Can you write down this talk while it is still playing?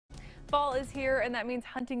Fall is here, and that means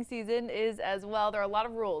hunting season is as well. There are a lot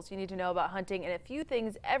of rules you need to know about hunting and a few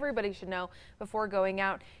things everybody should know before going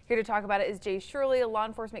out. Here to talk about it is Jay Shirley, a law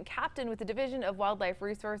enforcement captain with the Division of Wildlife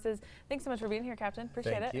Resources. Thanks so much for being here, Captain.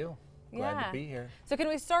 Appreciate it. Thank you. Glad to be here. So can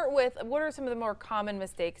we start with what are some of the more common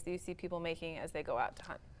mistakes that you see people making as they go out to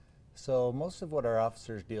hunt? So most of what our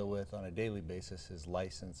officers deal with on a daily basis is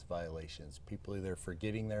license violations. People either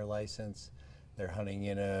forgetting their license, they're hunting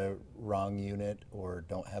in a wrong unit, or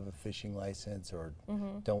don't have a fishing license, or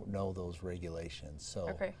don't know those regulations.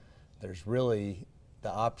 So there's really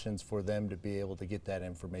the options for them to be able to get that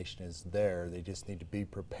information is there. They just need to be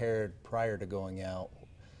prepared prior to going out,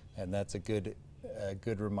 and that's a good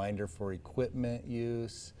reminder for equipment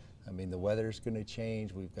use. I mean, the weather's going to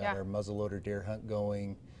change. We've got our muzzleloader deer hunt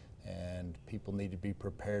going, and people need to be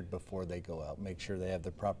prepared before they go out. Make sure they have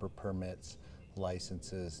the proper permits,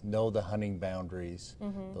 licenses, know the hunting boundaries,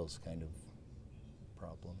 those kind of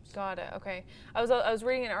problems. Got it. Okay. I was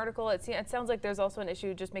reading an article. It sounds like there's also an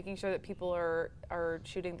issue just making sure that people are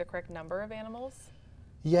shooting the correct number of animals.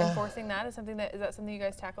 Yeah. Enforcing that is that something you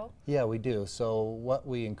guys tackle? Yeah, we do. So what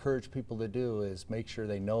we encourage people to do is make sure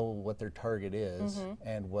they know what their target is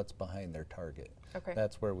and what's behind their target. Okay.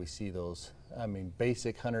 That's where we see those, I mean,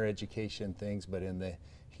 basic hunter education things, but in the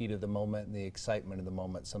heat of the moment and the excitement of the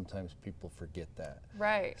moment, sometimes people forget that.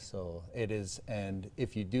 Right. So it is, and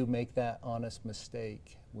if you do make that honest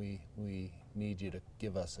mistake, we need you to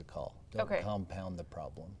give us a call. Don't compound the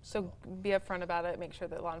problem. So be upfront about it. Make sure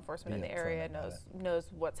that law enforcement in the area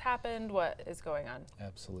knows what's happened, what is going on.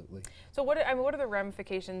 Absolutely. So what are the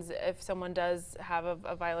ramifications if someone does have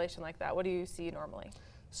a violation like that? What do you see normally?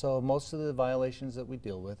 So most of the violations that we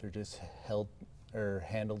deal with are just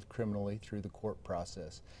handled criminally through the court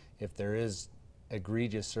process. If there is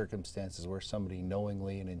egregious circumstances where somebody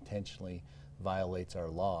knowingly and intentionally violates our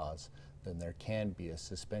laws, then there can be a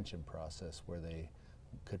suspension process where they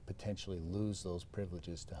could potentially lose those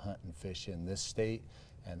privileges to hunt and fish in this state,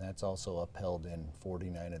 and that's also upheld in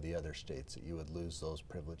 49 of the other states, that you would lose those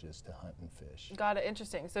privileges to hunt and fish. Got it.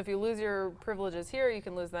 Interesting. So if you lose your privileges here, you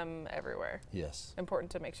can lose them everywhere. Yes.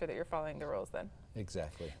 Important to make sure that you're following the rules then.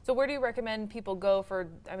 Exactly. So where do you recommend people go for,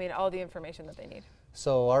 all the information that they need?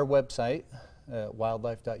 So our website,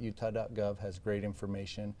 wildlife.utah.gov, has great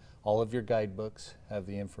information. All of your guidebooks have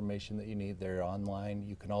the information that you need. They're online.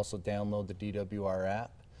 You can also download the DWR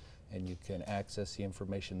app, and you can access the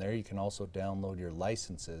information there. You can also download your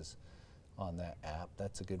licenses on that app.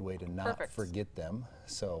 That's a good way to not forget them.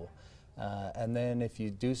 So, and then if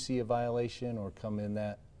you do see a violation or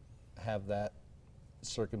have that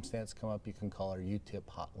circumstance come up, you can call our UTIP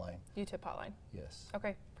hotline. UTIP hotline. Yes.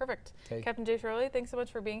 Okay, perfect. Captain Jay Shirley, thanks so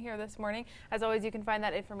much for being here this morning. As always, you can find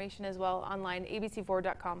that information as well online,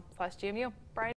 abc4.com/GMU. Brian.